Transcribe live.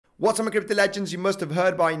What's up, my crypto legends? You must have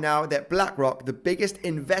heard by now that BlackRock, the biggest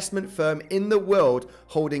investment firm in the world,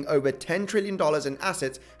 holding over $10 trillion in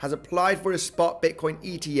assets, has applied for a spot Bitcoin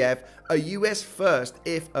ETF, a US first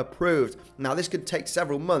if approved. Now, this could take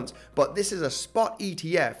several months, but this is a spot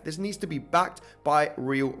ETF. This needs to be backed by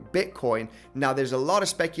real Bitcoin. Now, there's a lot of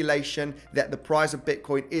speculation that the price of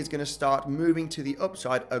Bitcoin is going to start moving to the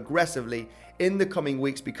upside aggressively in the coming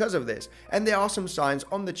weeks because of this. And there are some signs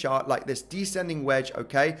on the chart like this descending wedge,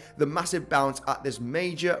 okay? The massive bounce at this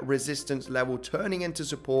major resistance level turning into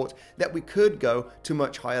support that we could go to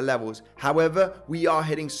much higher levels. However, we are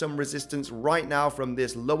hitting some resistance right now from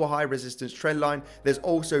this lower high resistance trend line. There's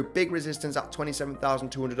also big resistance at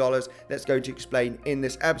 $27,200 that's going to explain in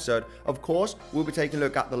this episode. Of course, we'll be taking a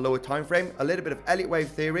look at the lower time frame, a little bit of Elliott wave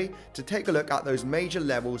theory to take a look at those major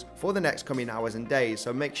levels for the next coming hours and days.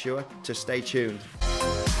 So make sure to stay tuned.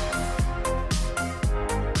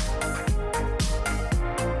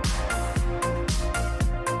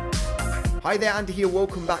 Hi there, Andy here.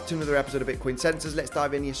 Welcome back to another episode of Bitcoinsensus. Let's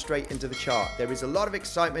dive in here straight into the chart. There is a lot of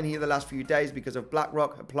excitement here the last few days because of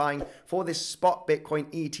BlackRock applying for this spot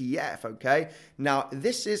Bitcoin ETF, okay? Now,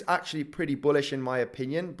 this is actually pretty bullish in my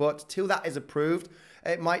opinion, but till that is approved,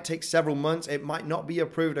 it might take several months. It might not be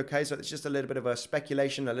approved, okay? So it's just a little bit of a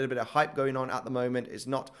speculation, a little bit of hype going on at the moment. It's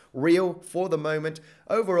not real for the moment.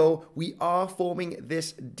 Overall, we are forming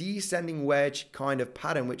this descending wedge kind of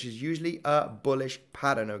pattern, which is usually a bullish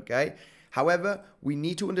pattern, okay? However, we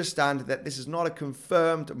need to understand that this is not a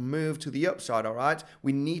confirmed move to the upside, all right?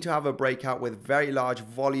 We need to have a breakout with very large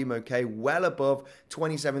volume, okay? Well above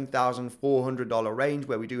 $27,400 range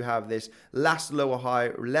where we do have this last lower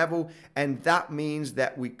high level. And that means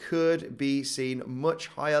that we could be seeing much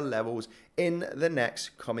higher levels in the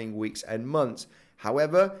next coming weeks and months.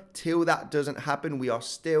 However, till that doesn't happen, we are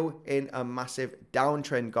still in a massive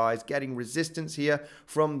downtrend, guys, getting resistance here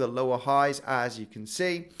from the lower highs, as you can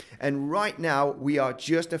see. And right now, we are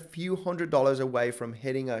just a few $100s away from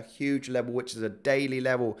hitting a huge level, which is a daily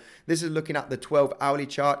level. This is looking at the 12-hourly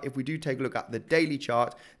chart. If we do take a look at the daily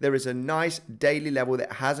chart, there is a nice daily level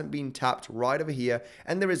that hasn't been tapped right over here.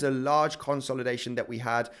 And there is a large consolidation that we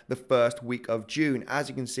had the first week of June. As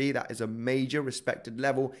you can see, that is a major respected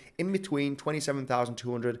level in between 27,200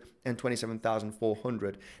 and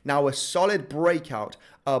 27,400. Now, a solid breakout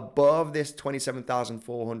above this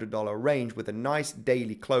 $27,400 range with a nice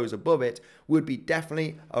daily close above it would be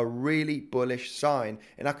definitely a really bullish sign.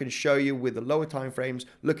 And I can show you with the lower time frames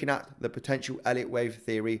looking at the potential Elliott wave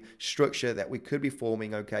theory structure that we could be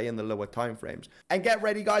forming, okay, in the lower time frames. And get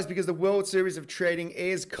ready, guys, because the World Series of Trading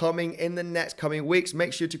is coming in the next coming weeks.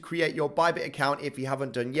 Make sure to create your Bybit account if you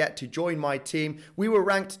haven't done yet to join my team. We were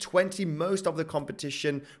ranked 20 most of the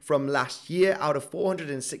competition from last year out of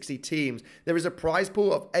 460 teams. There is a prize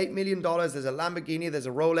pool of $8 million. There's a Lamborghini, there's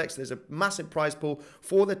a Rolex, there's a massive prize pool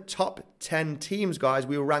for the top 10 teams, guys.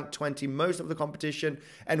 We were ranked 20 most of the competition,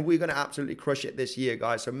 and we're going to absolutely crush it this year,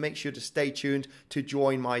 guys. So make sure to stay tuned to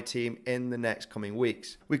join my team in the next coming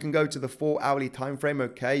weeks. We can go to the 4-hourly time frame,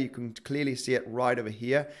 okay? You can clearly see it right over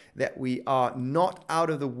here that we are not out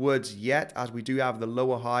of the woods yet, as we do have the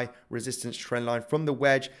lower high resistance trend line from the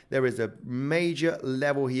wedge. There is a major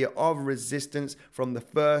level here of resistance from the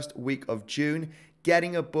first week of June.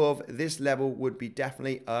 Getting above this level would be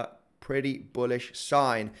definitely a pretty bullish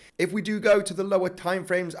sign. If we do go to the lower time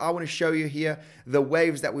frames, I want to show you here the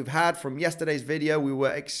waves that we've had from yesterday's video. We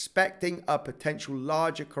were expecting a potential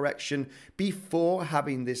larger correction before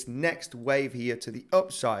having this next wave here to the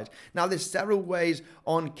upside. Now, there's several ways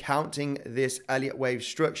on counting this Elliott wave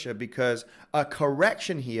structure because a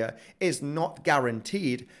correction here is not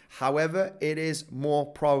guaranteed. However, it is more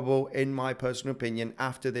probable, in my personal opinion,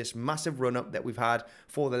 after this massive run up that we've had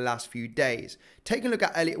for the last few days. Taking a look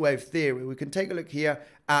at Elliott wave theory, we can take a look here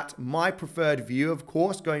at my preferred view, of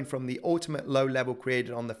course, going from the ultimate low level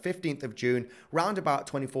created on the 15th of June, round about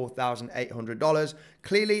 $24,800.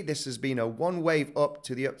 Clearly, this has been a one wave up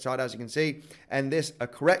to the upside, as you can see, and this a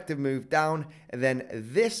corrective move down, and then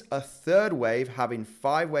this a third wave, having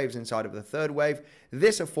 5 waves inside of the third wave,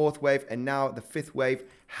 this a fourth wave, and now the fifth wave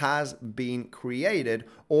has been created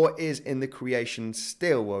or is in the creation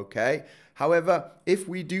still, okay? However, if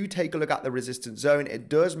we do take a look at the resistance zone, it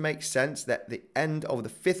does make sense that the end of the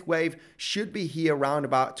fifth wave should be here around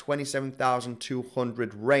about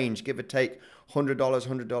 27,200 range, give or take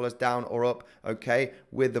 $100 down or up, okay,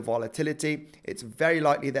 with the volatility. It's very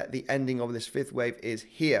likely that the ending of this fifth wave is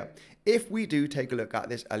here. If we do take a look at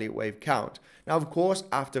this Elliott wave count. Now, of course,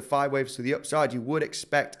 after 5 waves to the upside, you would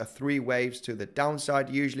expect a 3 waves to the downside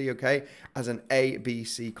usually, okay, as an A, B,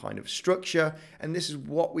 C kind of structure. And this is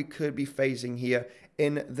what we could be facing here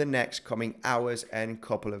in the next coming hours and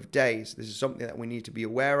couple of days. This is something that we need to be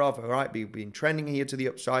aware of. All right, we've been trending here to the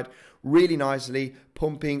upside really nicely,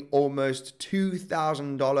 pumping almost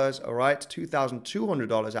 $2,000. All right,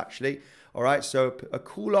 $2,200 actually. All right, so a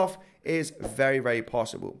cool off is very, very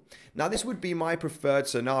possible. Now, this would be my preferred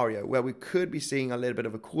scenario where we could be seeing a little bit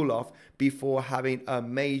of a cool off before having a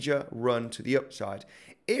major run to the upside.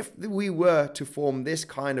 If we were to form this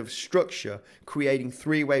kind of structure, creating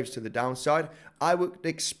 3 waves to the downside, I would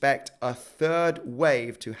expect a 3rd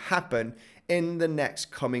wave to happen in the next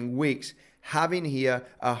coming weeks, having here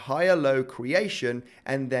a higher low creation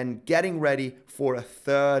and then getting ready for a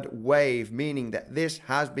 3rd wave, meaning that this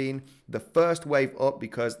has been the first wave up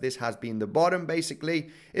because this has been the bottom basically.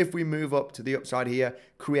 If we move up to the upside here,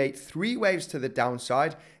 create 3 waves to the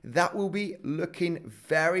downside, that will be looking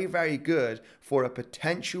very, very good for a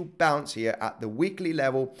potential bounce here at the weekly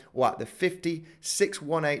level or at the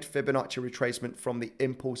 50,618 Fibonacci retracement from the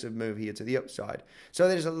impulsive move here to the upside. So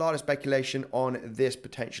there's a lot of speculation on this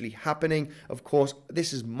potentially happening. Of course,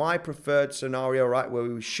 this is my preferred scenario, right, where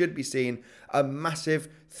we should be seeing a massive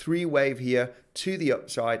 3 wave here to the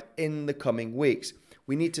upside in the coming weeks.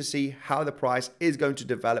 We need to see how the price is going to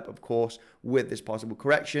develop, of course, with this possible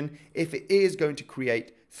correction. If it is going to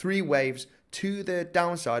create 3 waves to the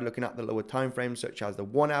downside, looking at the lower time frames, such as the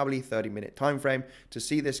 1 hourly 30-minute time frame, to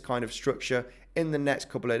see this kind of structure in the next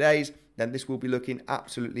couple of days, then this will be looking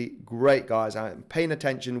absolutely great, guys. I'm paying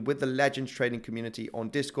attention with the Legends trading community on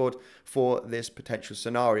Discord for this potential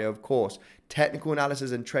scenario. Of course, technical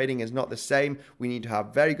analysis and trading is not the same. We need to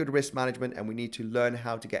have very good risk management and we need to learn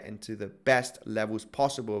how to get into the best levels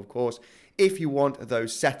possible, of course. If you want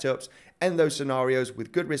those setups and those scenarios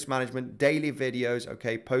with good risk management, daily videos,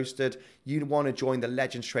 okay, posted, you want to join the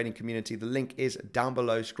Legends trading community. The link is down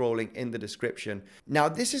below scrolling in the description. Now,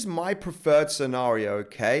 this is my preferred scenario,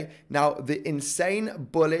 okay? Now, the insane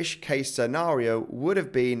bullish case scenario would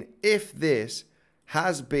have been if this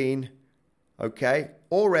has been, okay,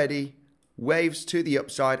 already waves to the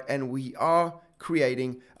upside and we are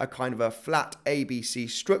creating a kind of a flat ABC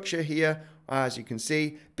structure here, as you can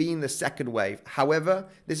see, being the 2nd wave. However,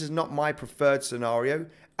 this is not my preferred scenario,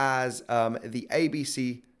 as the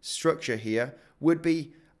ABC structure here would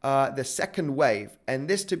be the 2nd wave. And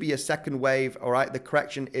this to be a 2nd wave, all right, the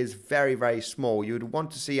correction is very, very small. You would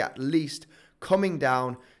want to see at least coming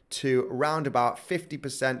down to around about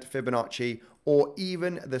 50% Fibonacci or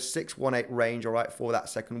even the 618 range, all right, for that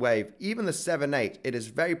 2nd wave. Even the 7/8, it is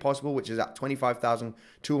very possible, which is at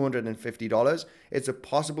 $25,250. It's a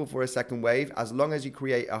possible for a 2nd wave as long as you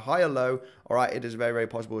create a higher low, all right, it is very, very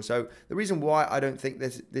possible. So the reason why I don't think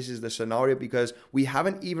this is the scenario, because we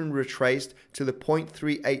haven't even retraced to the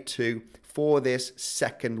 0.382 for this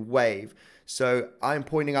 2nd wave. So I'm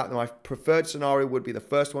pointing out that my preferred scenario would be the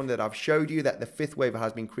first one that I've showed you, that the 5th wave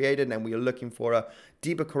has been created and we are looking for a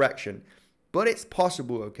deeper correction. But it's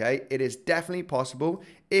possible, okay? It is definitely possible.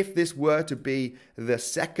 If this were to be the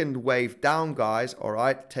 2nd wave down, guys, all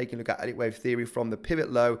right, taking a look at edit wave theory from the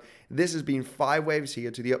pivot low, this has been 5 waves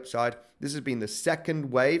here to the upside. This has been the 2nd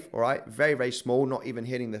wave, all right, very, very small, not even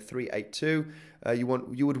hitting the 382.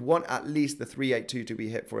 You would want at least the 382 to be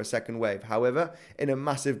hit for a 2nd wave. However, in a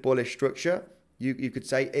massive bullish structure, you could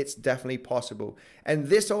say it's definitely possible. And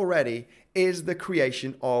this already is the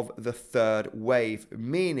creation of the 3rd wave,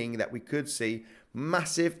 meaning that we could see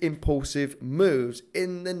massive impulsive moves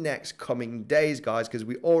in the next coming days, guys, because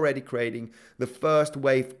we're already creating the 1st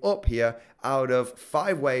wave up here out of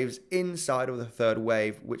 5 waves inside of the 3rd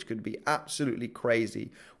wave, which could be absolutely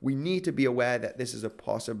crazy. We need to be aware that this is a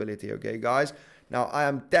possibility, okay, guys? Now, I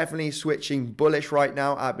am definitely switching bullish right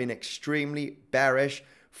now. I've been extremely bearish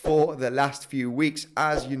for the last few weeks,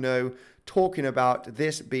 as you know, talking about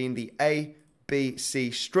this being the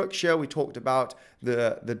ABC structure. We talked about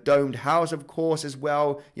the domed house, of course, as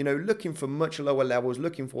well, you know, looking for much lower levels,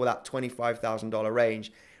 looking for that $25,000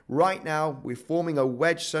 range. Right now, we're forming a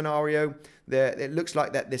wedge scenario. It looks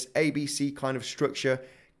like that this ABC kind of structure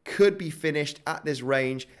could be finished at this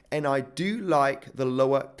range, and I do like the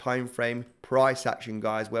lower time frame price action,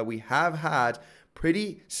 guys, where we have had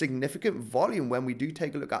pretty significant volume. When we do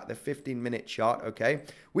take a look at the 15-minute chart, okay,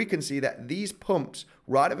 we can see that these pumps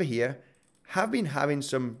right over here have been having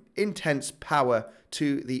some intense power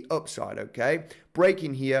to the upside, okay,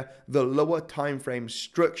 breaking here the lower time frame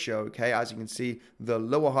structure, okay, as you can see the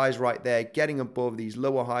lower highs right there, getting above these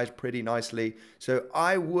lower highs pretty nicely. So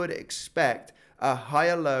I would expect a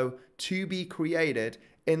higher low to be created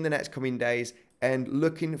in the next coming days and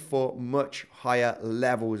looking for much higher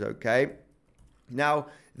levels, okay. Now,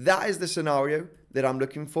 that is the scenario that I'm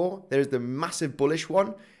looking for. There's the massive bullish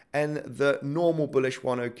one, and the normal bullish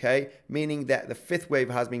one, okay, meaning that the fifth wave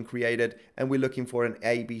has been created and we're looking for an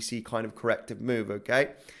ABC kind of corrective move,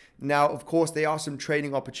 okay. Now, of course, there are some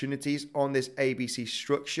trading opportunities on this ABC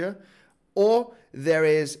structure, or there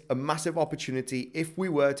is a massive opportunity if we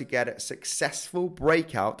were to get a successful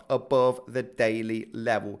breakout above the daily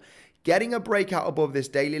level. Getting a breakout above this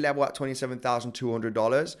daily level at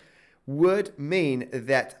 $27,200 would mean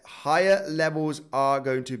that higher levels are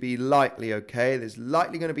going to be likely, okay? There's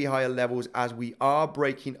likely going to be higher levels as we are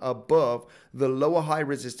breaking above the lower high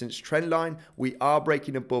resistance trend line. We are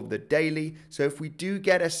breaking above the daily. So if we do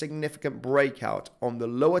get a significant breakout on the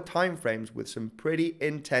lower time frames with some pretty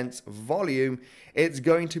intense volume, it's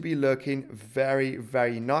going to be looking very,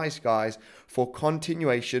 very nice, guys, for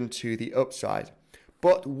continuation to the upside.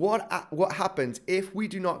 But what happens if we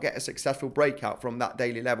do not get a successful breakout from that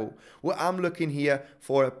daily level? Well, I'm looking here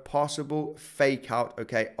for a possible fake out,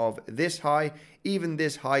 okay, of this high, even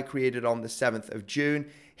this high created on the 7th of June,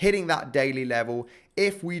 hitting that daily level.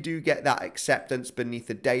 If we do get that acceptance beneath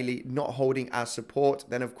the daily, not holding as support,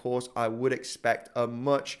 then of course I would expect a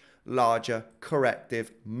much larger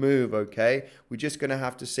corrective move, okay? We're just going to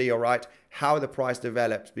have to see, all right, how the price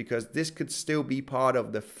develops, because this could still be part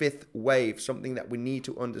of the fifth wave, something that we need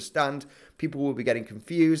to understand. People will be getting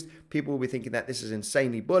confused. People will be thinking that this is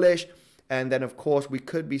insanely bullish. And then, of course, we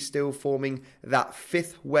could be still forming that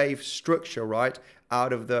fifth wave structure, right,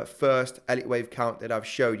 out of the first Elliott wave count that I've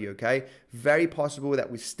showed you, okay? Very possible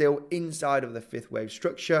that we're still inside of the fifth wave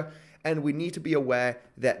structure, and we need to be aware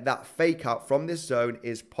that that fake out from this zone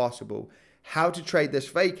is possible. How to trade this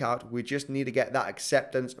fake out? We just need to get that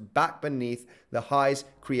acceptance back beneath the highs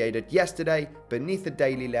created yesterday, beneath the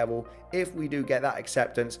daily level. If we do get that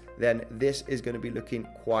acceptance, then this is going to be looking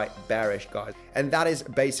quite bearish, guys. And that is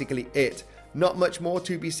basically it. Not much more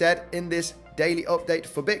to be said in this daily update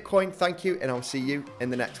for Bitcoin. Thank you, and I'll see you in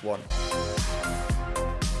the next one.